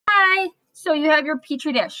So you have your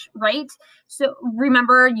Petri dish, right? So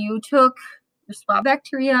remember, you took your swab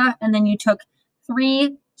bacteria, and then you took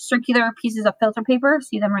 3 circular pieces of filter paper,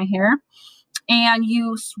 see them right here, and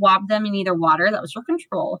you swabbed them in either water, that was your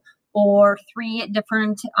control, or 3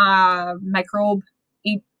 different microbe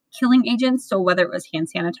killing agents. So whether it was hand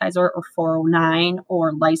sanitizer or 409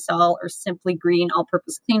 or Lysol or Simply Green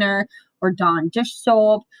all-purpose cleaner or Dawn dish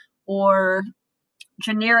soap or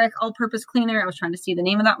generic all-purpose cleaner, I was trying to see the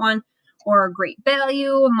name of that one, or Great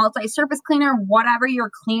Value multi-surface cleaner, whatever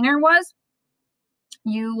your cleaner was,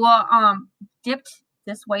 you dipped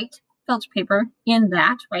this white filter paper in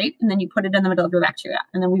that, right? And then you put it in the middle of your bacteria,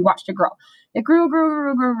 and then we watched it grow. It grew,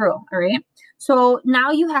 all right? So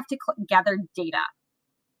now you have to gather data.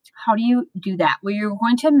 How do you do that? Well, you're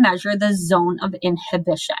going to measure the zone of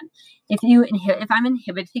inhibition. If I'm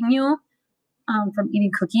inhibiting you from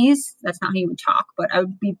eating cookies, that's not how you would talk, but I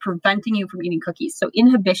would be preventing you from eating cookies. So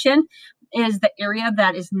inhibition is the area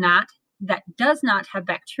that does not have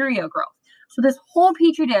bacteria growth. So this whole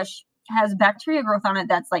Petri dish has bacteria growth on it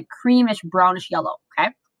that's like creamish, brownish yellow,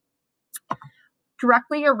 okay?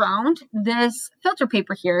 Directly around this filter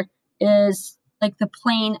paper here is like the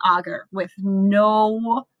plain agar with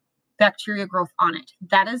no bacteria growth on it.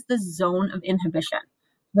 That is the zone of inhibition.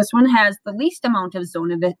 This one has the least amount of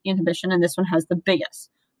zone of inhibition, and this one has the biggest.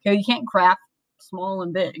 Okay, you can't graph small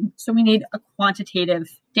and big, so we need a quantitative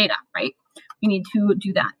data, right? We need to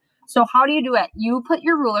do that. So how do you do it? You put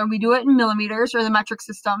your ruler, we do it in millimeters or the metric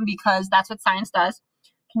system because that's what science does.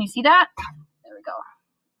 Can you see that? There we go.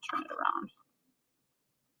 Turn it around.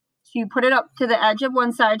 So you put it up to the edge of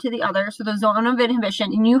one side to the other, so the zone of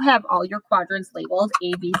inhibition, and you have all your quadrants labeled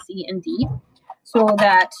A, B, C, and D, so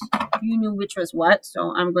that you knew which was what.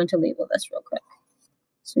 So I'm going to label this real quick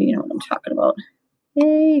so you know what I'm talking about.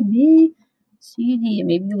 A, B, C, D, and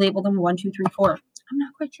maybe you label them 1, 2, 3, 4. I'm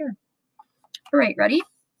not quite sure. All right, ready?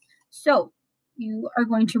 So you are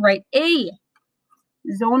going to write A,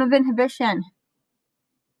 zone of inhibition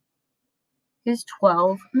is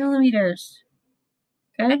 12 millimeters.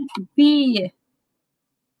 Okay, B,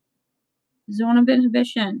 zone of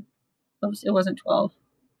inhibition. Oops, it wasn't 12.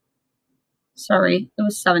 Sorry, it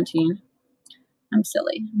was 17. I'm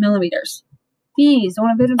silly. Millimeters. B,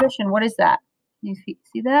 zone of inhibition. What is that? Can you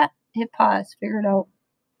see that? Hit pause. Figure it out.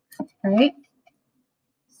 All right.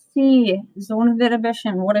 C, zone of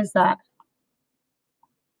inhibition. What is that?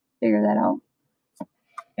 Figure that out.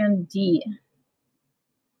 And D.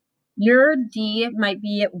 Your D might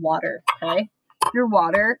be water, okay? Your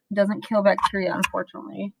water doesn't kill bacteria,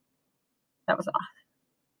 unfortunately. That was off.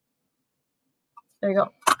 There you go.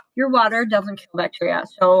 Your water doesn't kill bacteria,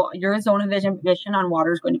 so your zone of inhibition on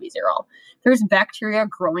water is going to be 0. There's bacteria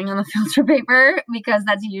growing on the filter paper because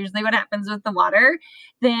that's usually what happens with the water,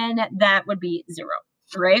 then that would be 0,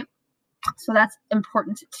 right? So that's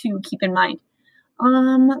important to keep in mind.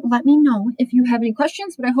 Let me know if you have any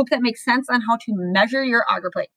questions, but I hope that makes sense on how to measure your agar plate.